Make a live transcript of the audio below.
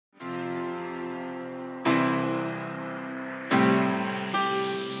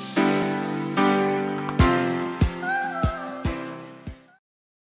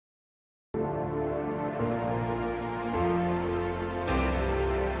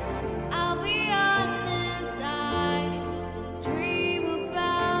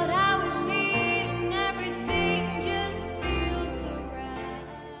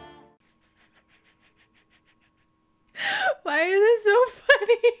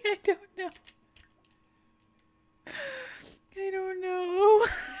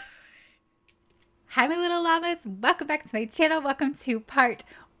llamas, welcome back to my channel. Welcome to part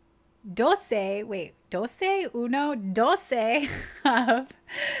 12 of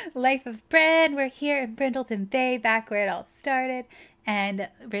Life of Brynn. We're here in Brindleton Bay, back where it all started, and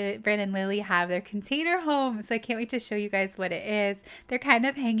Brynn and Lily have their container home, so I can't wait to show you guys what it is. They're kind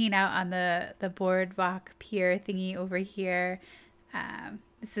of hanging out on the boardwalk pier thingy over here.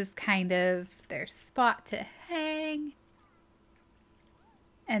 This is kind of their spot to hang.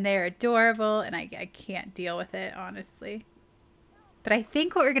 And they're adorable, and I can't deal with it, honestly. But I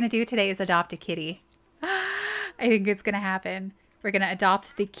think what we're going to do today is adopt a kitty. I think it's going to happen. We're going to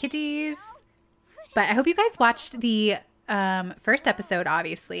adopt the kitties. But I hope you guys watched the first episode,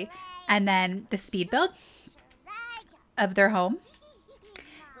 obviously, and then the speed build of their home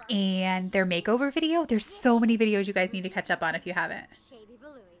and their makeover video. There's so many videos you guys need to catch up on if you haven't.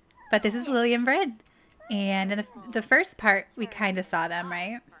 But this is Lily and Brynn. And in the first part, we kind of saw them,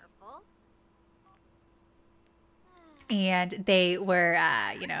 right? And they were,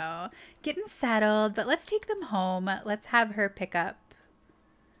 you know, getting settled. But let's take them home. Let's have her pick her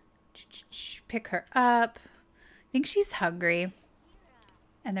up. I think she's hungry.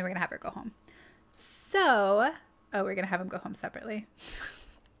 And then we're going to have her go home. So, oh, we're going to have them go home separately.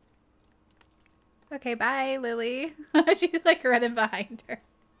 Okay, bye, Lily. She's like running behind her.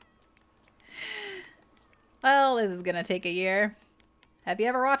 Well, this is gonna take a year. Have you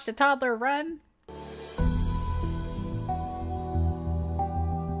ever watched a toddler run?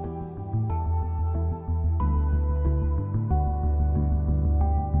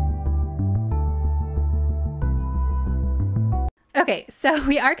 Okay, so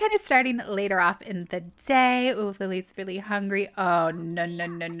we are kind of starting later off in the day. Ooh, Lily's really hungry. Oh,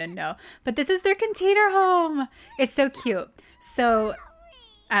 no. But this is their container home. It's so cute. So,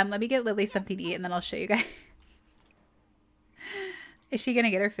 let me get Lily something to eat and then I'll show you guys. Is she going to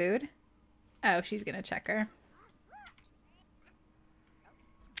get her food? Oh, she's going to check her.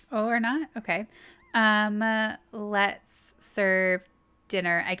 Oh, or not? Okay. Let's serve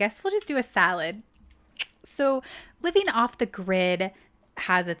dinner. I guess we'll just do a salad. So living off the grid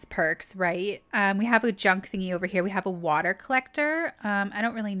has its perks, right? We have a junk thingy over here. We have a water collector. I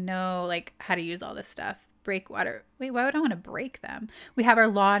don't really know like how to use all this stuff. Break water. Wait, why would I want to break them? We have our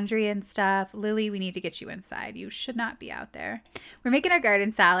laundry and stuff. Lily, we need to get you inside. You should not be out there. We're making our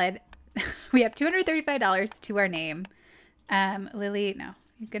garden salad. We have $235 to our name. Lily, no,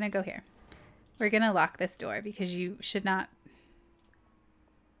 you're going to go here. We're going to lock this door because you should not.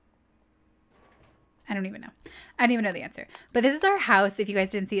 I don't even know. I don't even know the answer. But this is our house. If you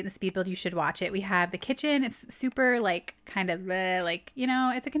guys didn't see it in the speed build, you should watch it. We have the kitchen. It's super like kind of like, you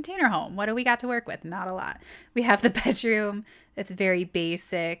know, it's a container home. What do we got to work with? Not a lot. We have the bedroom. It's very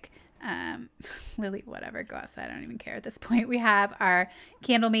basic. Lily, whatever, go outside. I don't even care at this point. We have our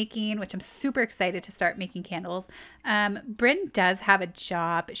candle making, which I'm super excited to start making candles. Brynn does have a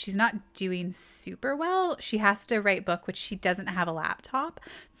job. She's not doing super well. She has to write book, which she doesn't have a laptop.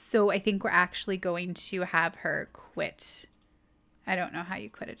 So I think we're actually going to have her quit. I don't know how you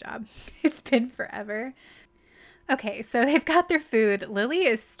quit a job. It's been forever. Okay, so they've got their food. Lily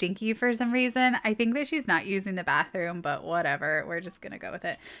is stinky for some reason. I think that she's not using the bathroom, but whatever. We're just going to go with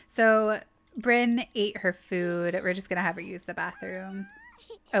it. So Brynn ate her food. We're just going to have her use the bathroom.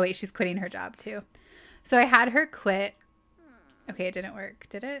 Oh, wait, she's quitting her job too. So I had her quit. Okay, it didn't work.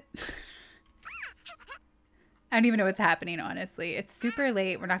 Did it? I don't even know what's happening, honestly. It's super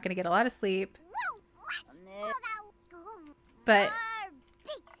late. We're not going to get a lot of sleep. But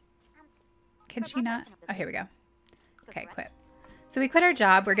can she not? Oh, here we go. Okay, quit. So we quit our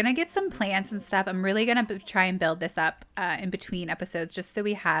job. We're going to get some plants and stuff. I'm really going to try and build this up in between episodes just so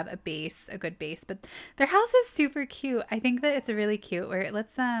we have a base, a good base. But their house is super cute. I think that it's really cute.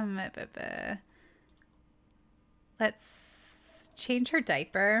 Let's change her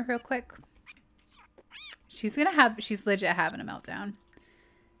diaper real quick. She's legit having a meltdown.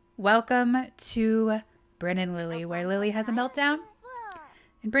 Welcome to Brynn and Lily, where Lily has a meltdown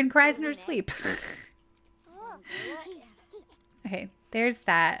and Brynn cries in her sleep. Okay, there's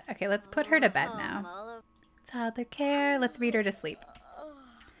that. Okay, let's put her to bed now. Toddler care. Let's read her to sleep.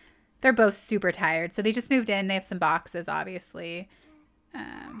 They're both super tired, so they just moved in. They have some boxes, obviously.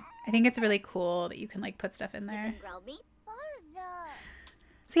 I think it's really cool that you can like put stuff in there.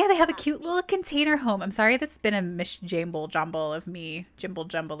 So yeah, they have a cute little container home. I'm sorry that's been a jumble of me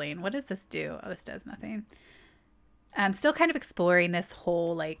jumbling. What does this do? Oh, this does nothing. I'm still kind of exploring this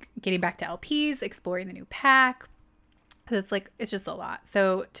whole, like, getting back to LPs, exploring the new pack. Because it's just a lot.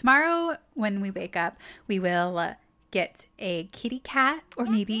 So tomorrow when we wake up, we will get a kitty cat, or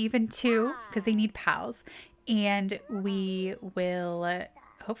maybe even two, because they need pals. And we will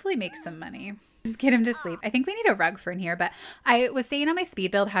hopefully make some money. Let's get him to sleep. I think we need a rug for in here, but I was saying on my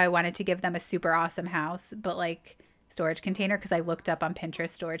speed build how I wanted to give them a super awesome house, but like storage container, because I looked up on Pinterest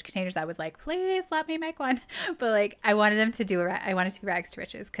storage containers. I was like, please let me make one. But like I wanted them to do I wanted to be rags to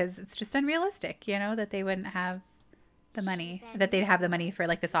riches, because it's just unrealistic, you know, that they wouldn't have the money, that they'd have the money for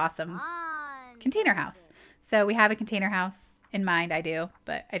like this awesome container house. So we have a container house in mind. I do,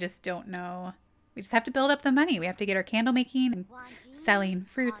 but I just don't know. We just have to build up the money. We have to get our candle making and selling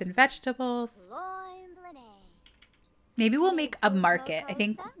fruits and vegetables. Maybe we'll make a market. I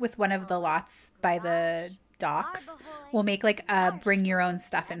think with one of the lots by the docks, we'll make like a bring your own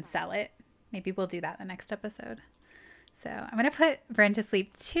stuff and sell it. Maybe we'll do that the next episode. So I'm going to put Brynn to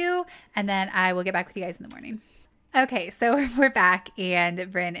sleep too, and then I will get back with you guys in the morning. Okay, so we're back, and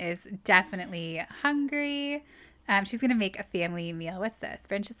Brynn is definitely hungry. She's going to make a family meal. What's this?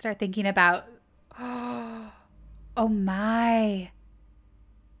 Brynn should start thinking about... Oh my.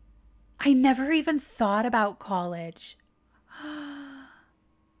 I never even thought about college.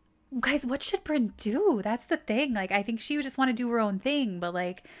 Guys, what should Brynn do? That's the thing. Like, I think she would just want to do her own thing, but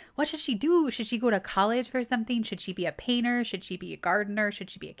like, what should she do? Should she go to college for something? Should she be a painter? Should she be a gardener? Should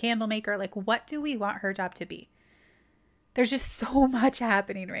she be a candle maker? Like, what do we want her job to be? There's just so much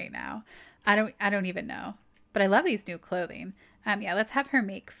happening right now. I don't even know. But I love these new clothing. Yeah, let's have her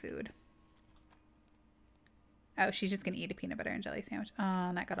make food. Oh, she's just going to eat a peanut butter and jelly sandwich.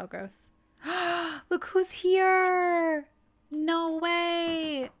 Oh, that got all gross. Look who's here. No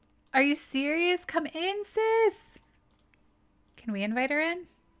way. Are you serious? Come in, sis. Can we invite her in?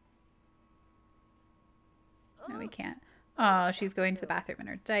 No, we can't. Oh, she's going to the bathroom in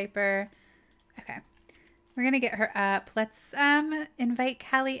her diaper. Okay. We're going to get her up. Let's invite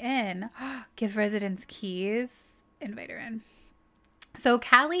Callie in. Give residents keys. Invite her in. So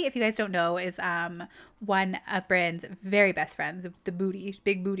Callie, if you guys don't know, is one of Brynn's very best friends, the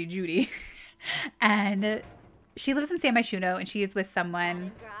big booty Judy. And she lives in San Myshuno, and she is with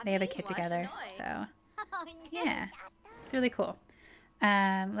someone. They have a kid together. So yeah, it's really cool.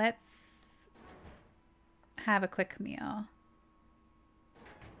 Let's have a quick meal.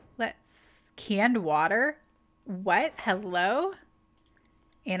 Canned water? What? Hello?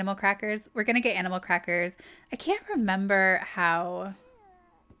 Animal crackers. We're going to get animal crackers. I can't remember how...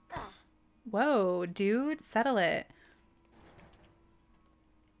 Whoa, dude. Settle it.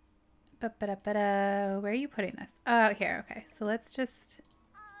 Where are you putting this? Oh, here. Okay. So let's just...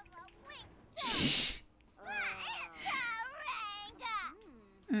 Shh.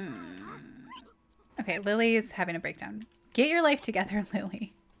 Okay, Lily is having a breakdown. Get your life together,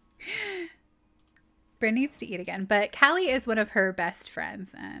 Lily. Brynn needs to eat again, but Callie is one of her best friends,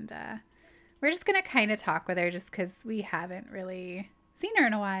 and we're just gonna kind of talk with her just because we haven't really seen her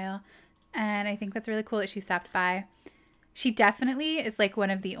in a while, and I think that's really cool that she stopped by. She definitely is like one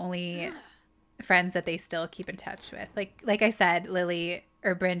of the only friends that they still keep in touch with. Like I said, Lily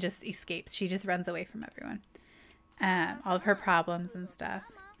or Brynn just escapes. She just runs away from everyone, all of her problems and stuff.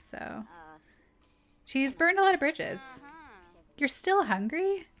 So she's burned a lot of bridges. You're still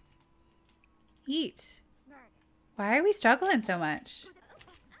hungry? Eat. Why are we struggling so much?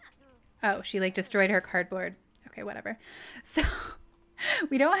 Oh, she like destroyed her cardboard. Okay, whatever. So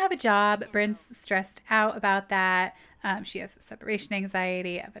we don't have a job. Brynn's stressed out about that. She has separation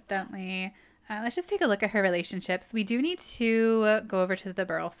anxiety, evidently. Let's just take a look at her relationships. We do need to go over to the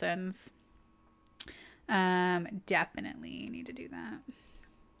Burlesons. Definitely need to do that.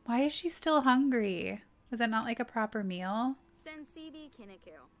 Why is she still hungry? Was that not like a proper meal?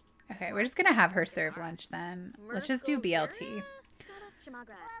 Okay, we're just going to have her serve lunch then. Let's just do BLT.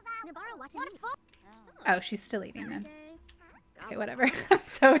 Oh, she's still eating then. Okay, whatever. I'm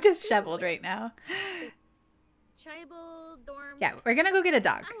so disheveled right now. Yeah, we're going to go get a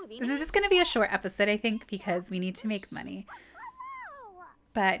dog. This is just going to be a short episode, I think, because we need to make money.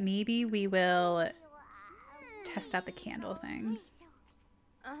 But maybe we will test out the candle thing.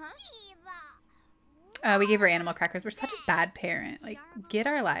 We gave her animal crackers. We're such a bad parent. Like, get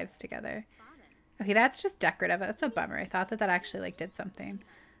our lives together. Okay, that's just decorative. That's a bummer. I thought that actually, like, did something.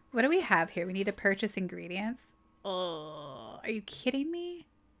 What do we have here? We need to purchase ingredients. Oh, are you kidding me?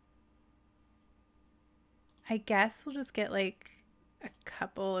 I guess we'll just get, like, a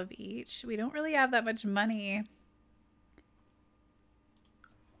couple of each. We don't really have that much money.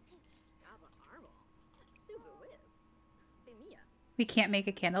 We can't make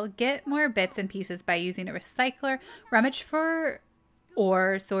a candle. Get more bits and pieces by using a recycler. Rummage for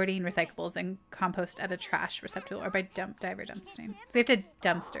or sorting recyclables and compost at a trash receptacle or by diver dumpstering. So we have to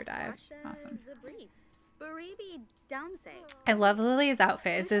dumpster dive. Awesome. I love Lily's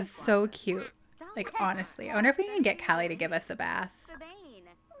outfit. This is so cute. Like, honestly. I wonder if we can get Callie to give us a bath.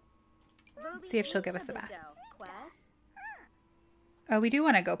 See if she'll give us a bath. Oh, we do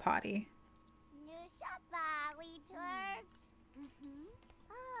want to go potty.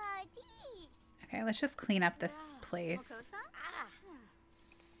 Okay, let's just clean up this place.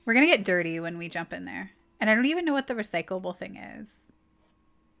 We're going to get dirty when we jump in there. And I don't even know what the recyclable thing is.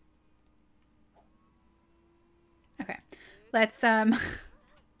 Okay. Let's Oh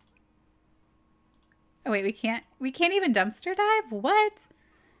wait, we can't even dumpster dive? What?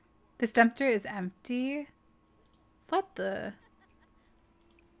 This dumpster is empty. What the?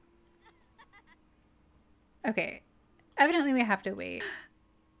 Okay. Evidently we have to wait.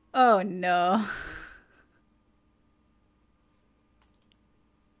 Oh no.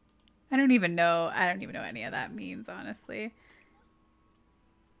 I don't even know any of that means, honestly.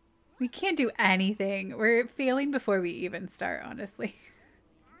 We can't do anything. We're failing before we even start, honestly.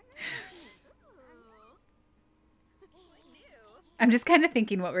 I'm just kind of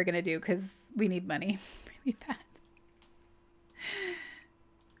thinking what we're going to do because we need money really bad.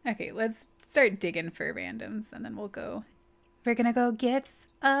 Okay, let's start digging for randoms and then we'll go. We're going to go get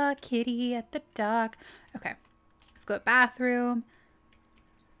a kitty at the dock. Okay, let's go to the bathroom.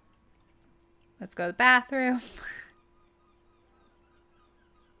 Let's go to the bathroom.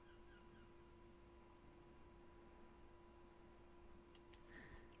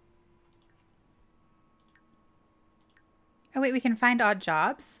 Oh, wait, we can find odd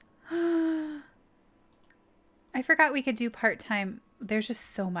jobs? I forgot we could do part-time. There's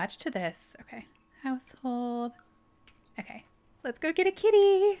just so much to this. Okay. Household. Okay. Let's go get a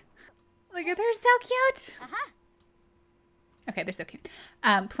kitty. Look at they're so cute. Okay, they're so cute.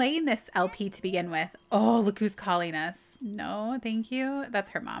 Playing this LP to begin with. Oh, look who's calling us. No, thank you.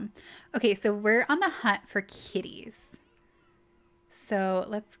 That's her mom. Okay, so we're on the hunt for kitties. So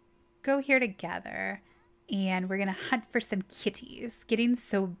let's go here together. And we're going to hunt for some kitties. Getting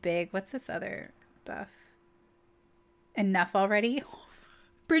so big. What's this other stuff? Enough already?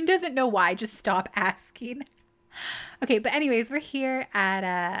 Brynn doesn't know why. Just stop asking. Okay, but anyways, we're here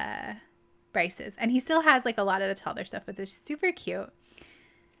at Bryce's. And he still has like a lot of the taller stuff, but they're super cute.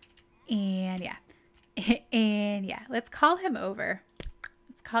 And yeah. And yeah, let's call him over.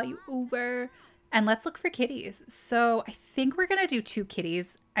 Let's call you over. And let's look for kitties. So I think we're going to do 2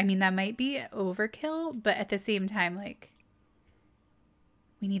 kitties. I mean, that might be overkill, but at the same time, like,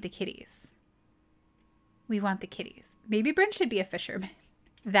 we need the kitties. We want the kitties. Maybe Brynn should be a fisherman.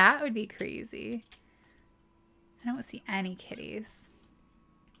 That would be crazy. I don't see any kitties.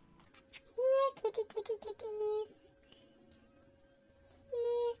 Here, kitty, kitty, kitties.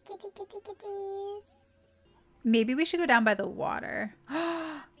 Here, kitty, kitty, kitties. Maybe we should go down by the water.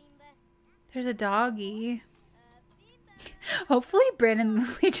 There's a doggy. Hopefully Brynn and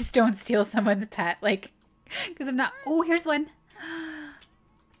Lily just don't steal someone's pet. Like, because I'm not. Oh, here's one.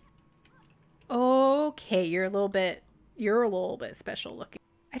 Okay, you're a little bit special looking.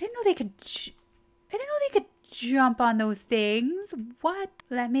 I didn't know they could jump on those things. What?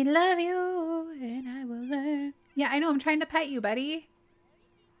 Let me love you and I will learn. Yeah, I know. I'm trying to pet you, buddy.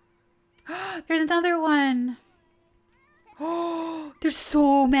 There's another one. Oh, there's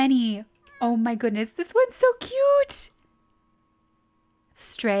so many. Oh my goodness. This one's so cute.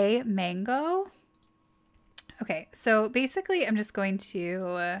 Stray mango. Okay, so basically I'm just going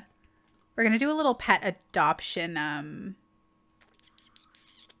to, we're going to do a little pet adoption,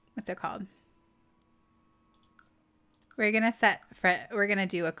 what's it called? We're going to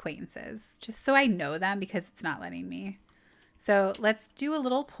do acquaintances just so I know them because it's not letting me. So let's do a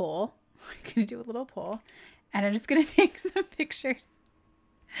little poll. We're going to do a little poll and I'm just going to take some pictures.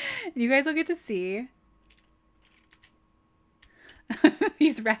 You guys will get to see.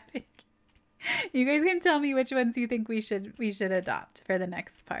 These rapid. You guys can tell me which ones you think we should adopt for the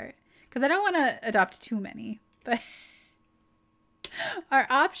next part. Because I don't want to adopt too many. But our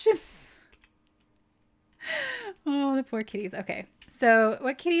options. Oh, the poor kitties. Okay. So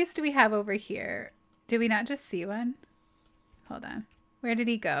what kitties do we have over here? Did we not just see one? Hold on. Where did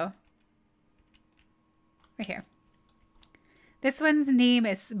he go? Right here. This one's name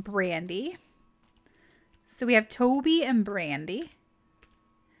is Brandy. So we have Toby and Brandy.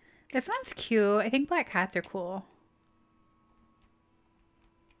 This one's cute. I think black cats are cool.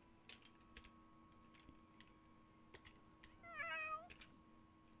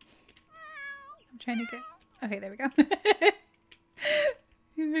 I'm trying to get... Okay, there we go.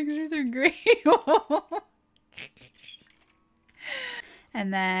 These pictures are great.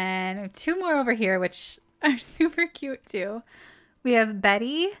 And then we have 2 more over here, which are super cute too. We have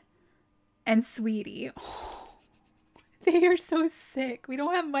Betty and Sweetie. Oh, they are so sick. We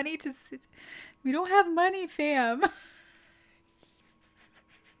don't have money to... We don't have money, fam.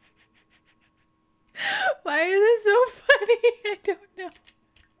 Why is this so funny? I don't know.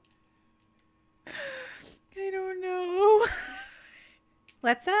 I don't know.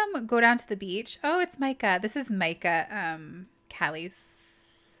 Let's go down to the beach. Oh, it's Micah. This is Micah,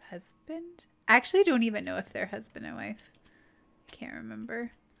 Callie's husband. I actually don't even know if they're husband and wife. I can't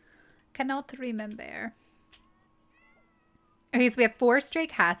remember. Cannot remember. Okay, so we have 4 stray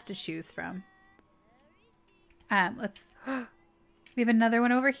cats to choose from. Let's we have another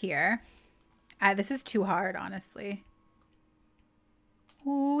one over here. This is too hard, honestly.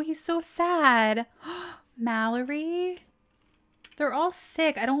 Oh, he's so sad. Mallory. They're all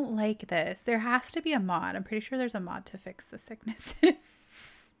sick. I don't like this. There has to be a mod. I'm pretty sure there's a mod to fix the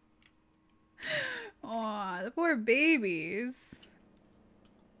sicknesses. Oh, the poor babies.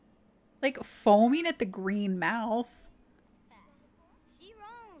 Like foaming at the green mouth.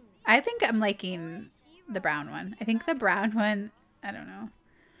 I think I'm liking the brown one. I think the brown one, I don't know.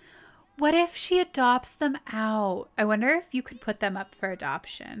 What if she adopts them out? I wonder if you could put them up for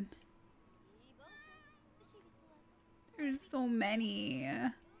adoption. There's so many.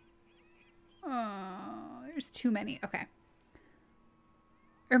 Oh, there's too many. Okay.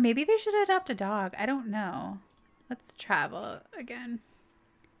 Or maybe they should adopt a dog. I don't know. Let's travel again.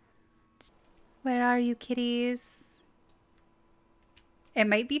 Where are you, kitties? It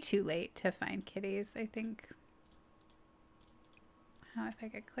might be too late to find kitties, I think. Oh, if I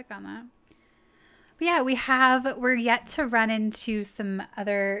could click on that. But yeah, we're yet to run into some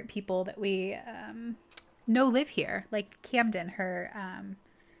other people that we know live here. Like Camden, her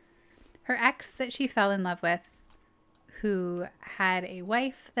ex that she fell in love with, who had a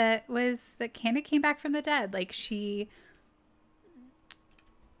wife that kind of came back from the dead. Like she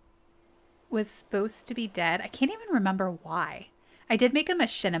was supposed to be dead. I can't even remember why. I did make a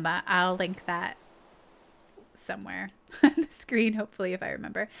machinima. I'll link that somewhere on the screen, hopefully, if I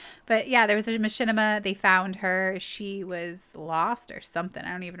remember. But yeah, there was a machinima. They found her. She was lost or something.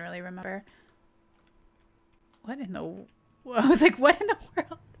 I don't even really remember. What in the... I was like, what in the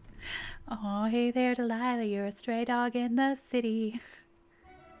world? Oh, hey there, Delilah. You're a stray dog in the city.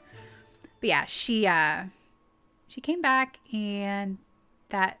 But yeah, she came back, and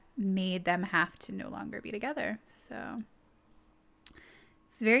that made them have to no longer be together. So...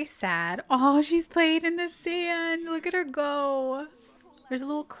 it's very sad. Oh, she's playing in the sand. Look at her go. There's a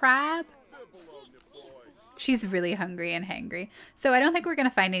little crab. She's really hungry and hangry. So I don't think we're going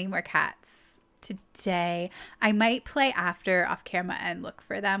to find any more cats today. I might play after off camera and look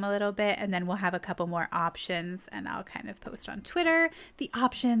for them a little bit. And then we'll have a couple more options. And I'll kind of post on Twitter the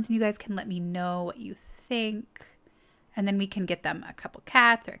options. And you guys can let me know what you think. And then we can get them a couple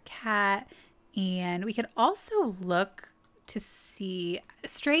cats or a cat. And we could also look to see,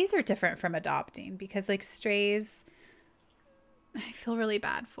 strays are different from adopting, because like strays I feel really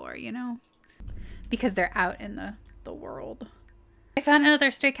bad for, you know, because they're out in the world. I found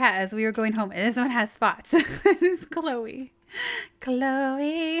another stray cat as we were going home, and this one has spots. This is Chloe.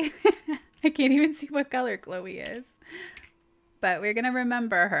 Chloe. I can't even see what color Chloe is, but we're gonna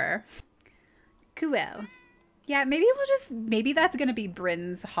remember her. Cool. Yeah, maybe that's going to be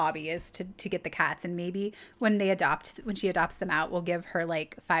Brynn's hobby, is to get the cats. And maybe when she adopts them out, we'll give her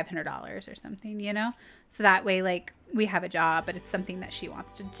like $500 or something, you know? So that way, like, we have a job, but it's something that she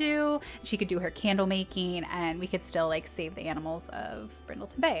wants to do. She could do her candle making, and we could still like save the animals of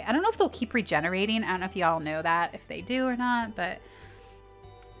Brindleton Bay. I don't know if they'll keep regenerating. I don't know if y'all know that, if they do or not, but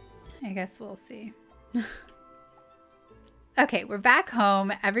I guess we'll see. Okay, we're back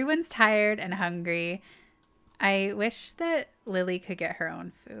home. Everyone's tired and hungry. I wish that Lily could get her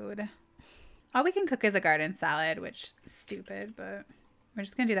own food. All we can cook is a garden salad, which is stupid, but we're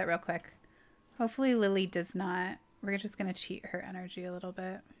just going to do that real quick. Hopefully Lily does not. We're just going to cheat her energy a little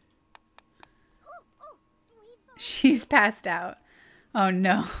bit. She's passed out. Oh,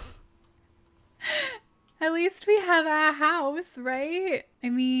 no. At least we have a house, right? I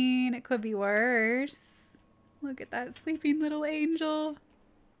mean, it could be worse. Look at that sleeping little angel.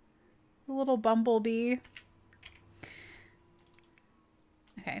 A little bumblebee.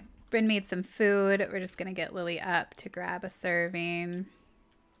 Okay, Brynn made some food. We're just going to get Lily up to grab a serving.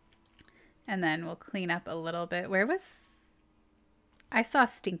 And then we'll clean up a little bit. I saw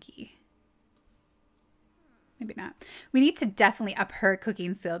Stinky. Maybe not. We need to definitely up her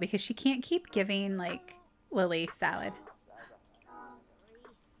cooking skill, because she can't keep giving, like, Lily salad.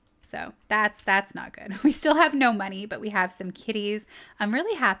 So that's not good. We still have no money, but we have some kitties. I'm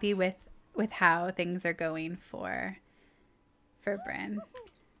really happy with how things are going for Brynn.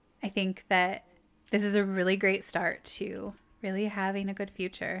 I think that this is a really great start to really having a good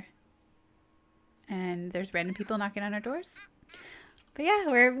future. And there's random people knocking on our doors. But yeah,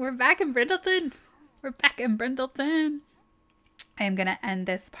 we're back in Brindleton. We're back in Brindleton. I am going to end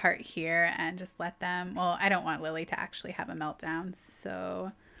this part here and just let them, well, I don't want Lily to actually have a meltdown.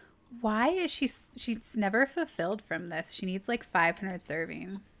 So why is she's never fulfilled from this? She needs like 500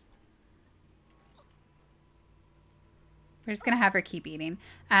 servings. We're just going to have her keep eating.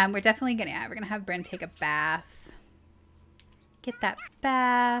 We're definitely going to, we're going to have Brynn take a bath. Get that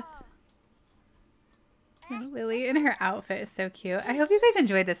bath. Lily in her outfit is so cute. I hope you guys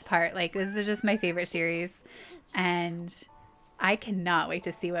enjoyed this part. Like, this is just my favorite series. And I cannot wait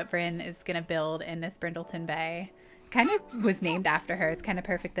to see what Brynn is going to build in this Brindleton Bay. It kind of was named after her. It's kind of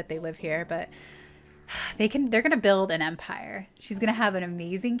perfect that they live here, but they're going to build an empire. She's going to have an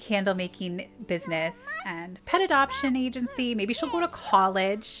amazing candle making business and pet adoption agency. Maybe she'll go to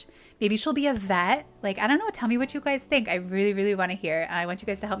college. Maybe she'll be a vet. Like, I don't know. Tell me what you guys think. I really, really want to hear. I want you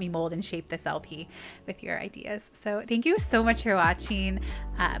guys to help me mold and shape this LP with your ideas. So thank you so much for watching.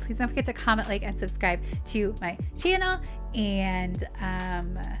 Please don't forget to comment, like, and subscribe to my channel. And,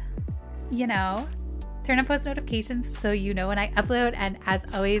 you know, turn on post notifications so you know when I upload. And as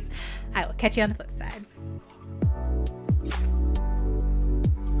always, I will catch you on the flip side.